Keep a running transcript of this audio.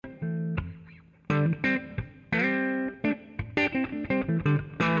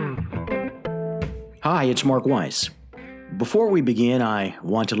Hi, it's Mark Weiss. Before we begin, I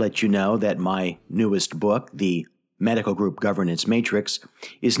want to let you know that my newest book, The Medical Group Governance Matrix,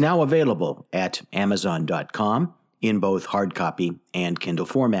 is now available at Amazon.com in both hard copy and Kindle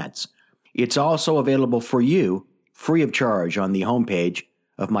formats. It's also available for you, free of charge, on the homepage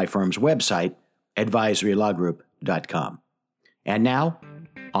of my firm's website, advisorylawgroup.com. And now,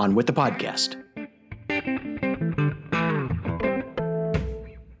 on with the podcast.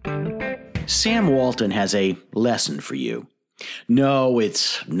 Sam Walton has a lesson for you. No,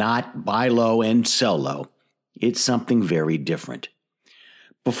 it's not buy low and sell low. It's something very different.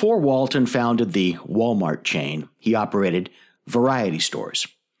 Before Walton founded the Walmart chain, he operated variety stores.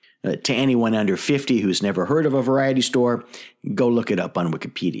 To anyone under 50 who's never heard of a variety store, go look it up on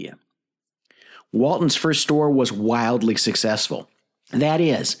Wikipedia. Walton's first store was wildly successful. That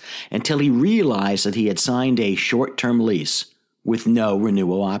is, until he realized that he had signed a short-term lease with no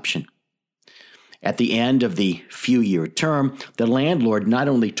renewal option. At the end of the few-year term, the landlord not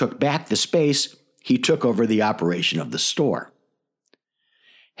only took back the space, he took over the operation of the store.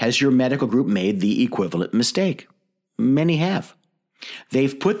 Has your medical group made the equivalent mistake? Many have.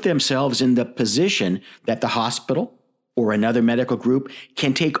 They've put themselves in the position that the hospital or another medical group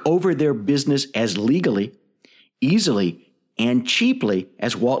can take over their business as legally, easily, and cheaply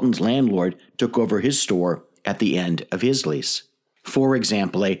as Walton's landlord took over his store at the end of his lease. For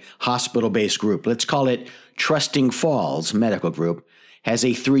example, a hospital-based group, let's call it Trusting Falls Medical Group, has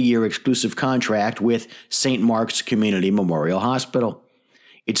a 3-year exclusive contract with St. Mark's Community Memorial Hospital.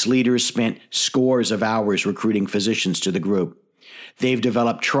 Its leaders spent scores of hours recruiting physicians to the group. They've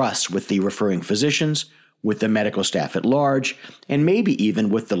developed trust with the referring physicians, with the medical staff at large, and maybe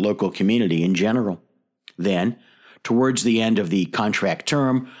even with the local community in general. Then, towards the end of the contract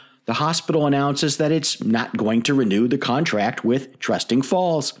term, the hospital announces that it's not going to renew the contract with Trusting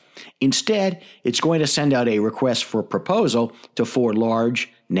Falls. Instead, it's going to send out a request for proposal to 4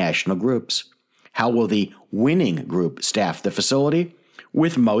 large national groups. How will the winning group staff the facility?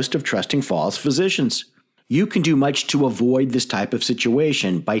 With most of Trusting Falls physicians. You can do much to avoid this type of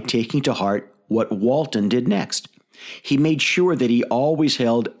situation by taking to heart what Walton did next. He made sure that he always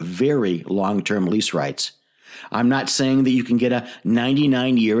held very long-term lease rights. I'm not saying that you can get a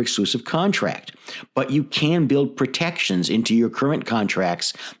 99-year exclusive contract, but you can build protections into your current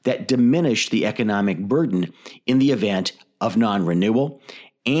contracts that diminish the economic burden in the event of non-renewal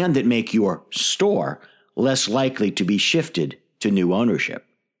and that make your store less likely to be shifted to new ownership.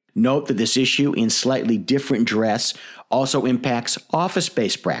 Note that this issue, in slightly different dress, also impacts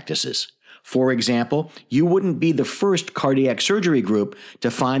office-based practices. For example, you wouldn't be the first cardiac surgery group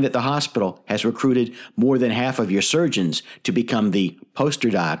to find that the hospital has recruited more than half of your surgeons to become the poster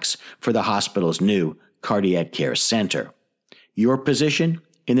docs for the hospital's new cardiac care center. Your position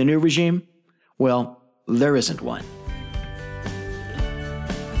in the new regime? Well, there isn't one.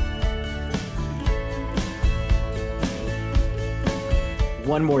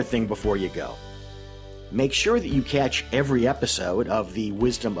 One more thing before you go. Make sure that you catch every episode of the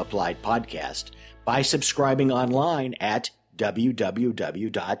Wisdom Applied podcast by subscribing online at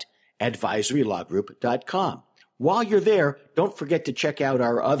www.advisorylawgroup.com. While you're there, don't forget to check out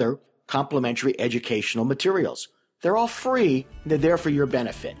our other complimentary educational materials. They're all free, and they're there for your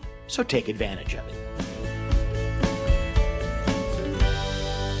benefit, so take advantage of it.